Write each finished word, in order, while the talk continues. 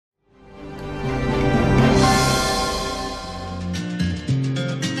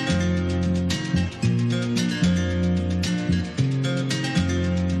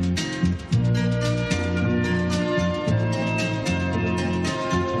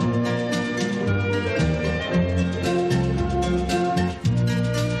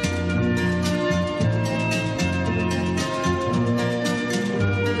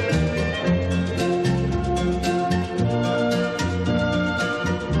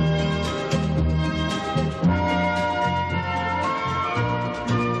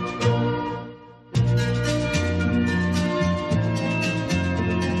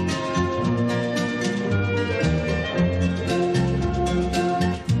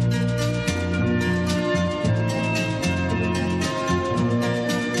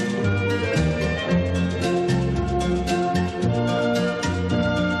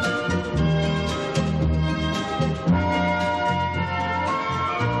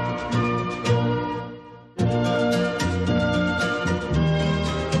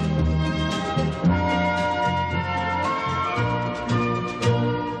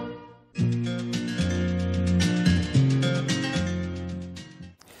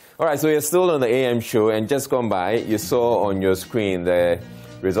All right, so you're still on the AM show, and just gone by, you saw on your screen the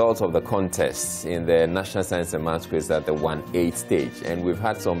results of the contests in the National Science and Maths quiz at the 1-8 stage. And we've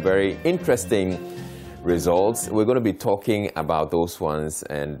had some very interesting results. We're going to be talking about those ones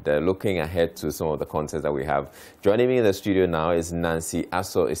and looking ahead to some of the contests that we have. Joining me in the studio now is Nancy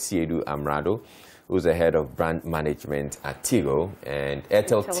Aso-Esiedu Amrado, who's the head of brand management at Tigo and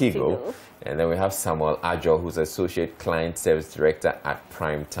AirtelTigo. And then we have Samuel Ajo, who's Associate Client Service Director at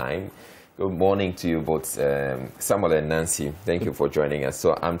Prime Time. Good morning to you both, Samuel and Nancy. Thank you for joining us.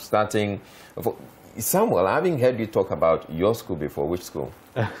 So I'm starting. Samuel, having heard you talk about your school before, which school?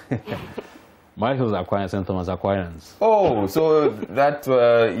 My school is Aquarians, St. Thomas Aquarians. Oh, so that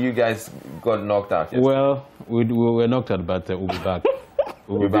you guys got knocked out yesterday. Well, we were knocked out, but we'll be back.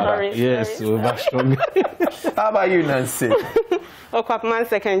 We'll be back. Yes, we'll be back strong. How about you, Nancy? Okwapman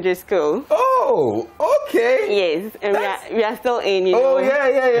Secondary School. Oh, okay. Yes, and we are still in, you know. Oh,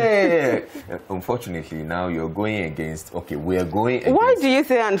 yeah. Unfortunately, now you're going against, we're going against... Why do you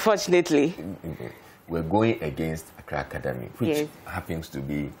say unfortunately? We're going against Accra Academy, which happens to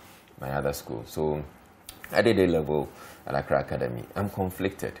be my other school. So I did A level at Accra Academy. I'm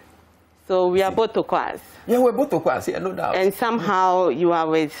conflicted. So we are both Okwas. Yeah, we're both Okwas, yeah, no doubt. And somehow you are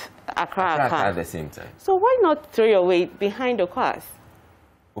with Accra at the same time. So why not throw your weight behind Okwas?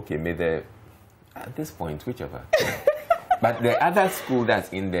 Okay, at this point, whichever. But the other school that's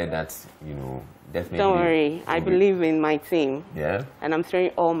in there, that's, definitely... Don't worry, I believe in my team. Yeah? And I'm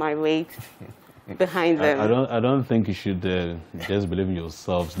throwing all my weight behind them. I don't think you should just believe in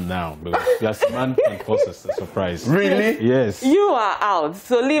yourselves now, because last man can cause a surprise. Really? Yes. You are out,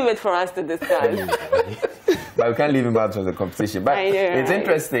 so leave it for us to discuss. But we can't leave him out of the competition. But it's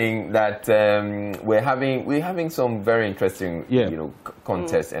interesting that we're having some very interesting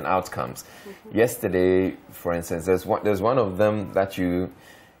contests and outcomes. Yesterday, for instance, there's one of them that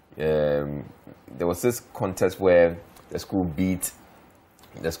there was this contest where the school beat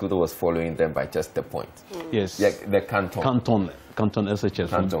the school that was following them by just a point. Yes. Yeah, the Canton SHS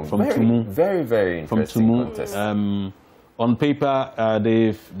Canton. From Tumu. Very, very interesting contest. On paper,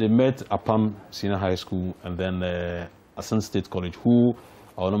 they met Apam Senior High School and then Ascent State College, who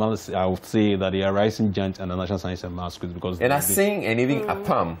I would say that they are rising giants in the National Science and Maths schools because Asing and even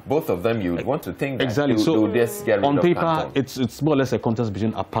Apam, both of them, you would want to think that exactly. they would just get rid on of paper, Canton. it's more or less a contest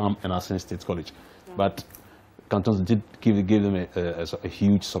between Apam and Ascent State College, but Cantons did give them a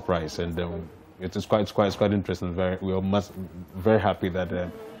huge surprise, and it's quite interesting. We are very happy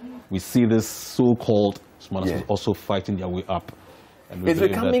that we see this so-called small schools also fighting their way up. And it's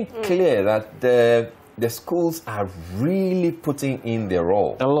becoming clear that the schools are really putting in their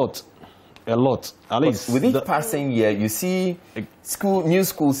role. A lot. At least with each passing year, you see new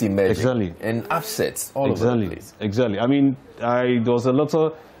schools emerging and upsets all over the place. Exactly. I mean, there was a lot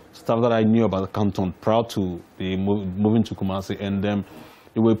of stuff that I knew about the Canton prior to the moving to Kumasi, and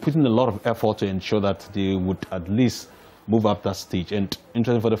they were putting a lot of effort to ensure that they would at least move up that stage. And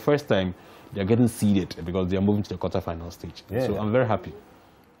interesting, for the first time, they are getting seeded because they are moving to the quarterfinal stage. Yeah. So I'm very happy.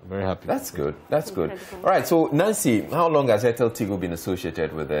 Very happy. That's good. That's good. All right. So Nancy, how long has AirtelTigo been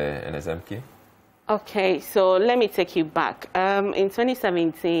associated with the NSMK? Okay. So let me take you back. In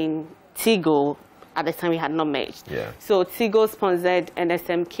 2017, Tigo, at the time we had not merged. Yeah. So Tigo sponsored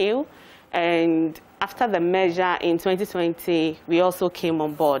NSMQ, and after the merger in 2020, we also came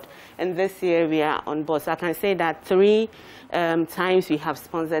on board. And this year we are on board. So I can say that 3 times we have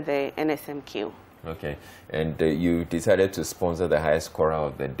sponsored the NSMQ. Okay. And you decided to sponsor the highest scorer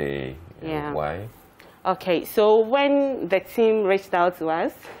of the day. Yeah. Why? Okay. So when the team reached out to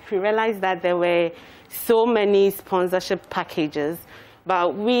us, we realized that there were so many sponsorship packages,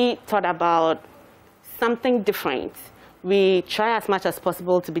 but we thought about something different. We try as much as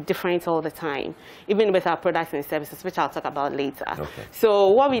possible to be different all the time, even with our products and services, which I'll talk about later. Okay. So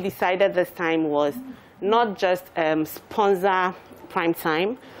what we decided this time was not just sponsor Prime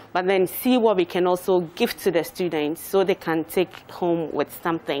Time, but then see what we can also give to the students so they can take home with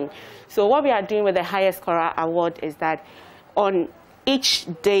something. So what we are doing with the highest scorer award is that on each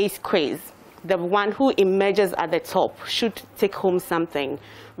day's quiz, the one who emerges at the top should take home something.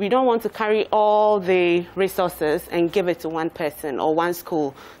 We don't want to carry all the resources and give it to one person or one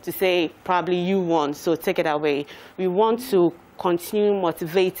school to say, probably you won, so take it away. We want to continue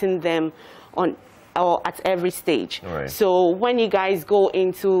motivating them at every stage. Right. So when you guys go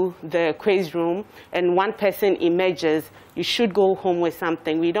into the quiz room and one person emerges, you should go home with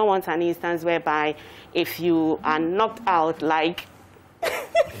something. We don't want an instance whereby if you are knocked out, like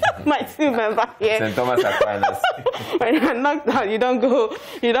my team member here. St. Thomas Aquinas. When you're knocked out, you don't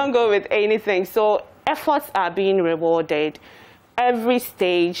go with anything. So efforts are being rewarded. every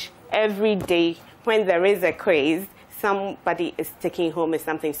stage, every day, when there is a quiz, somebody is taking home with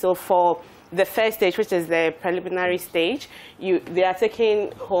something. So for the first stage, which is the preliminary stage, they are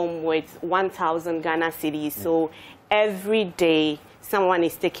taking home with 1,000 Ghana cedis. So every day, someone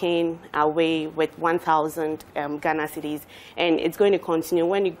is taking away with 1,000 Ghana cedis, and it's going to continue.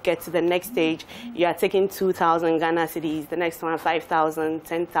 When you get to the next stage, you are taking 2,000 Ghana cedis, the next one 5,000,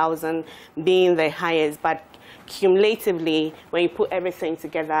 10,000 being the highest. But cumulatively, when you put everything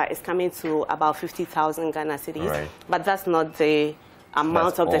together, it's coming to about 50,000 Ghana cedis. Right. But that's not the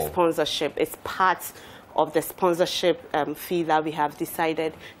amount of the sponsorship. It's part of the sponsorship fee that we have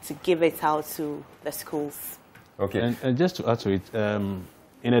decided to give it out to the schools. Okay. And just to add to it,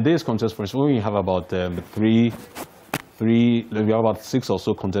 in a day's contest, for instance, we have about we have about 6 or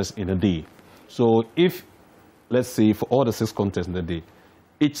so contests in a day. So if, let's say, for all the 6 contests in the day,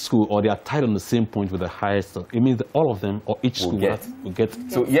 each school, or they are tied on the same point with the highest, it means that all of them, or each school will get.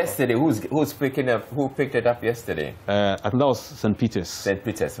 So yesterday, who picked it up yesterday? I think that was St. Peter's. St.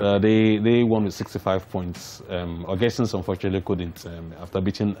 Peter's. Okay. They won with 65 points. Augustins unfortunately couldn't. After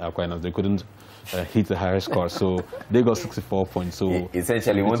beating Aquinas, they couldn't hit the higher score, so they got 64 points. So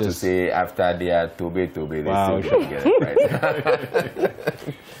essentially, you want to say after they are Tobe, they still get it, right?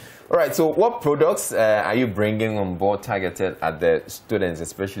 All right, so what products are you bringing on board targeted at the students,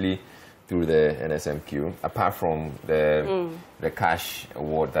 especially through the NSMQ, apart from the cash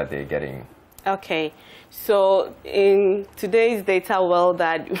award that they're getting? Okay, so in today's data world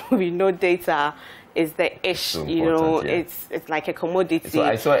that we know data is the ish, so you know, yeah. it's like a commodity. So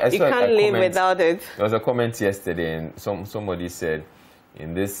I saw you can't live without it. There was a comment yesterday, and somebody said,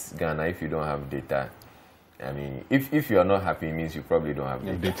 in this Ghana, if you don't have data, I mean, if you are not happy, it means you probably don't have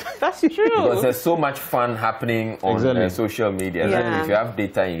data. That's true. Because there's so much fun happening on social media. Yeah. That if you have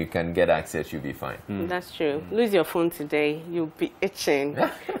data and you can get access, you'll be fine. That's true. Lose your phone today, you'll be itching.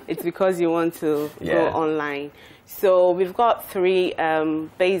 It's because you want to go online. So we've got 3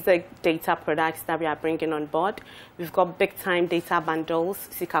 basic data products that we are bringing on board. We've got big time data bundles,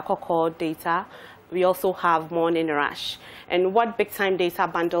 Sikakoko data. We also have Morning Rush. And what big time data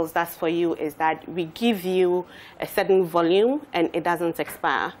bundles does for you is that we give you a certain volume and it doesn't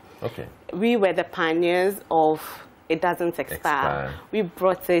expire. Okay. We were the pioneers of it doesn't expire. We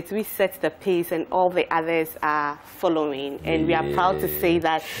brought it, we set the pace, and all the others are following. And we are proud to say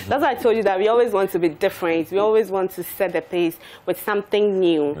that. That's why I told you that we always want to be different. We always want to set the pace with something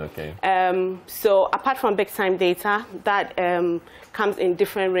new. Okay. So apart from big time data, that comes in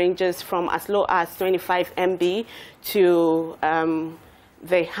different ranges from as low as 25 MB to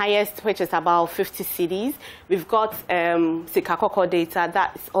the highest, which is about 50 CDs. We've got Sikakoko data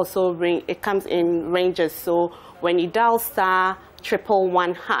that's also it comes in ranges. So when you dial *111#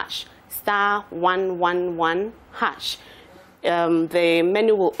 *111#, the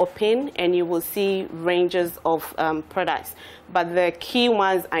menu will open and you will see ranges of products. But the key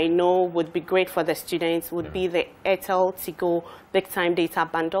ones I know would be great for the students would be the AirtelTigo Big Time Data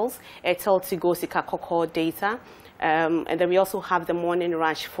Bundles, AirtelTigo Sikakoko data. And then we also have the Morning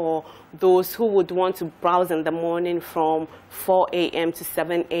Rush for those who would want to browse in the morning from 4 a.m. to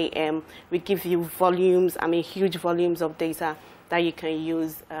 7 a.m. We give you volumes, huge volumes of data that you can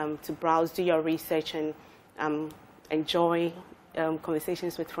use to browse, do your research, and enjoy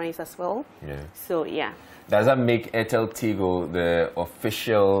conversations with friends as well. Yeah. So, yeah. Does that make AirtelTigo the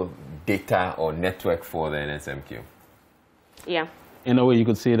official data or network for the NSMQ? Yeah. In a way, you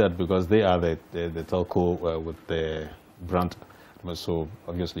could say that because they are the telco with the brand. So,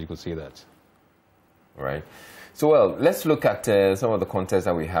 obviously, you could say that. Right. So, well, let's look at some of the contests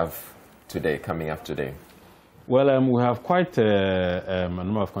that we have today, coming up today. Well, we have quite a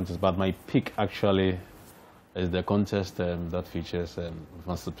number of contests, but my pick actually is the contest that features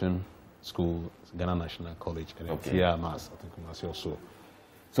Van Supreme School, Ghana National College, and TMAS, I think also.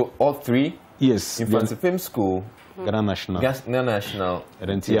 So all 3? Yes. In Van Supreme School, Ghana National. Ghana National. And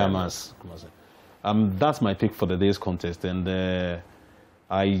then TMAS. That's my pick for the day's contest, and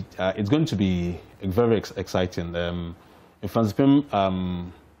it's going to be very exciting. Van Supreme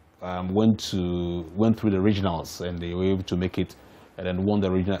went through the regionals, and they were able to make it, and then won the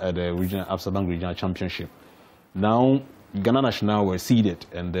regional Amsterdam Regional Championship. Now, Ghana National were seeded,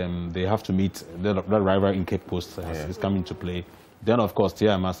 and they have to meet that rival in Cape Coast is coming to play. Then, of course,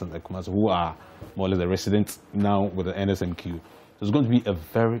 TMAS and Kumasi, who are more or less the residents now with the NSMQ. So it's going to be a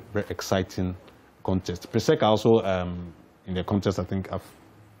very, very exciting contest. Presec also in the contest, I think,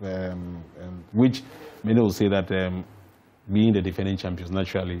 which many will say that being the defending champions,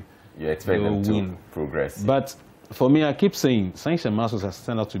 naturally, you expect them to progress. But for me, I keep saying Science and Masters has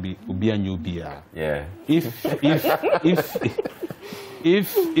turned out to be Ubia New Bia. Yeah.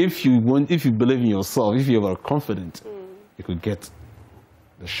 if you believe in yourself, if you are confident, you could get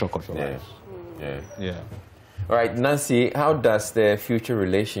the shock of your life. Yeah. All right, Nancy, how does the future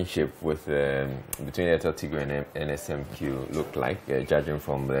relationship with between AirtelTigo and NSMQ look like, judging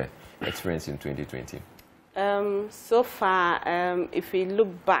from the experience in 2020? So far, if we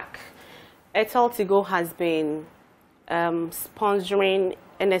look back, AirtelTigo has been sponsoring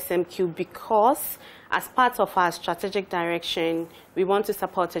NSMQ because, as part of our strategic direction, we want to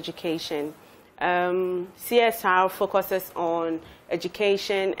support education. CSR focuses on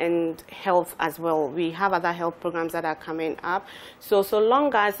education and health as well. We have other health programs that are coming up. So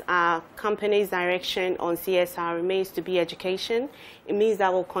long as our company's direction on CSR remains to be education, it means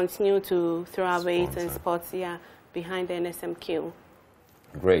that we'll continue to throw our weight and sports behind the NSMQ.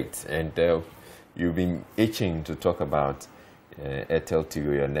 Great. And you've been itching to talk about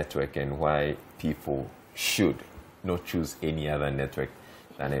AirtelTigo, your network, and why people should not choose any other network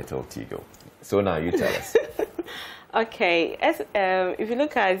than AirtelTigo. So now you tell us. Okay, if you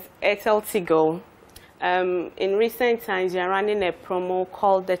look at AirtelTigo, in recent times, you are running a promo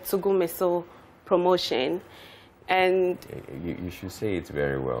called the Tugu Meso promotion. And you should say it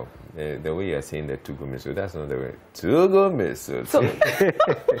very well. The way you're saying the Tugu Meso, that's not the way. Tugu Meso.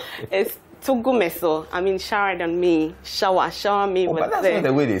 It's Tugu Meso. I mean, shower on me. Shower me. But that's not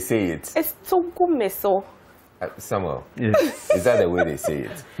the way they say it. It's Tugu Meso. Samuel, yes. Is that the way they say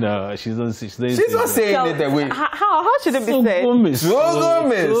it? No, she's not saying it the way. How should it be said? Tugu Meso. Oh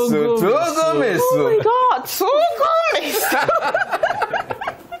my God, Tugu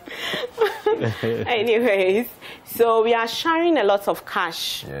Meso. Anyways, so we are sharing a lot of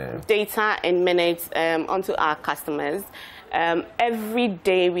cash, data and minutes onto our customers. Every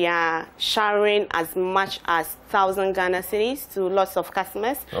day we are sharing as much as 1,000 Ghana cedis to lots of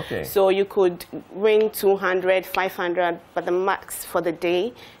customers. Okay. So you could win 200, 500, but the max for the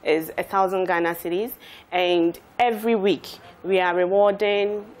day is 1,000 Ghana cedis. And every week we are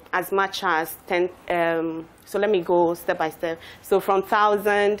rewarding as much as 10. So let me go step by step. So from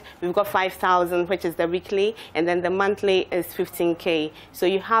 1,000, we've got 5,000, which is the weekly, and then the monthly is 15K. So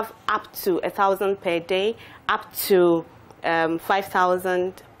you have up to 1,000 per day, up to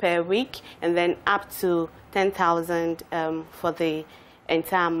 5,000 per week, and then up to 10,000 for the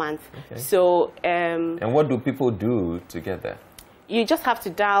entire month. Okay. So and what do people do to get that? You just have to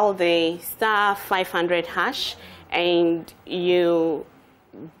dial the *500 hash, and you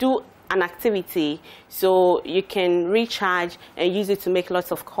do an activity, so you can recharge and use it to make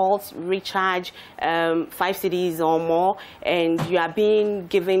lots of calls, recharge 5 cedis or more, and you are being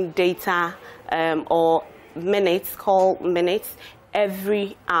given data or minutes, call minutes,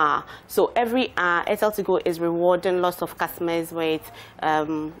 every hour. So every hour, AirtelTigo is rewarding lots of customers with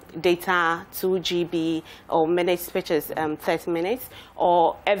data, 2 GB, or minutes, which is 30 minutes.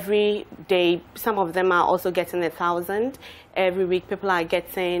 Or every day, some of them are also getting 1,000. Every week, people are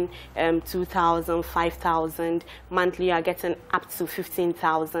getting 2,000, 5,000. Monthly, you are getting up to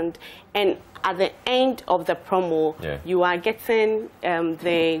 15,000. And at the end of the promo, you are getting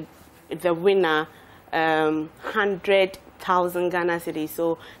the winner 100,000 Ghana cedis.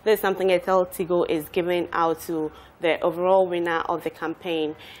 So there's something AirtelTigo is giving out to the overall winner of the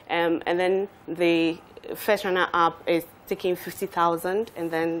campaign. And then the first runner-up is taking 50,000, and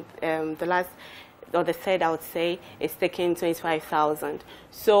then the last, or the third, I would say, is taking 25,000.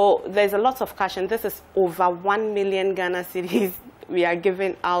 So there's a lot of cash, and this is over 1 million Ghana cedis we are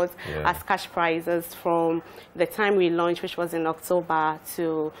giving out as cash prizes from the time we launched, which was in October,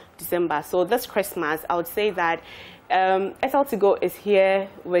 to December. So this Christmas, I would say that AirtelTigo is here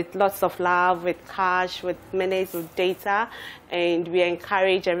with lots of love, with cash, with minutes, with data, and we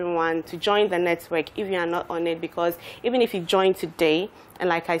encourage everyone to join the network if you are not on it, because even if you join today, and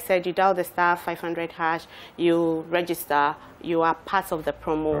like I said, you dial the *500 hash, you register, you are part of the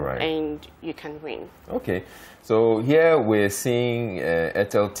promo, and you can win. Okay. So here we're seeing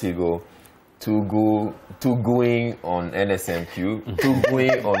AirtelTigo Tuguing on NSMQ,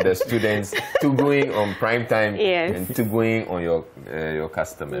 Tuguing on the students, Tuguing on prime time, and Tuguing on your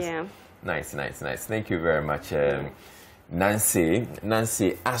customers. Yeah. Nice. Thank you very much. Nancy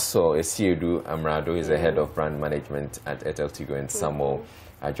Aso Esiedu Amrado is the head of brand management at AirtelTigo, and Samuel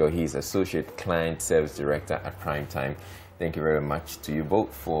Ajo, he's associate client service director at Prime Time. Thank you very much to you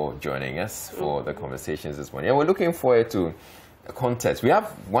both for joining us for the conversations this morning. And we're looking forward to a contest. We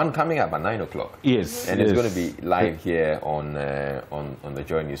have one coming up at 9 o'clock. Yes. And it's going to be live here on the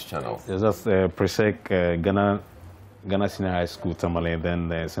Joy News channel. There's just Presec Ghana Senior High School, Tamale,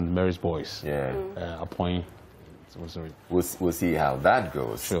 and then St. Mary's Boys. Yeah. A point. We'll see how that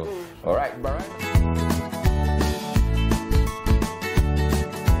goes. Sure. All right.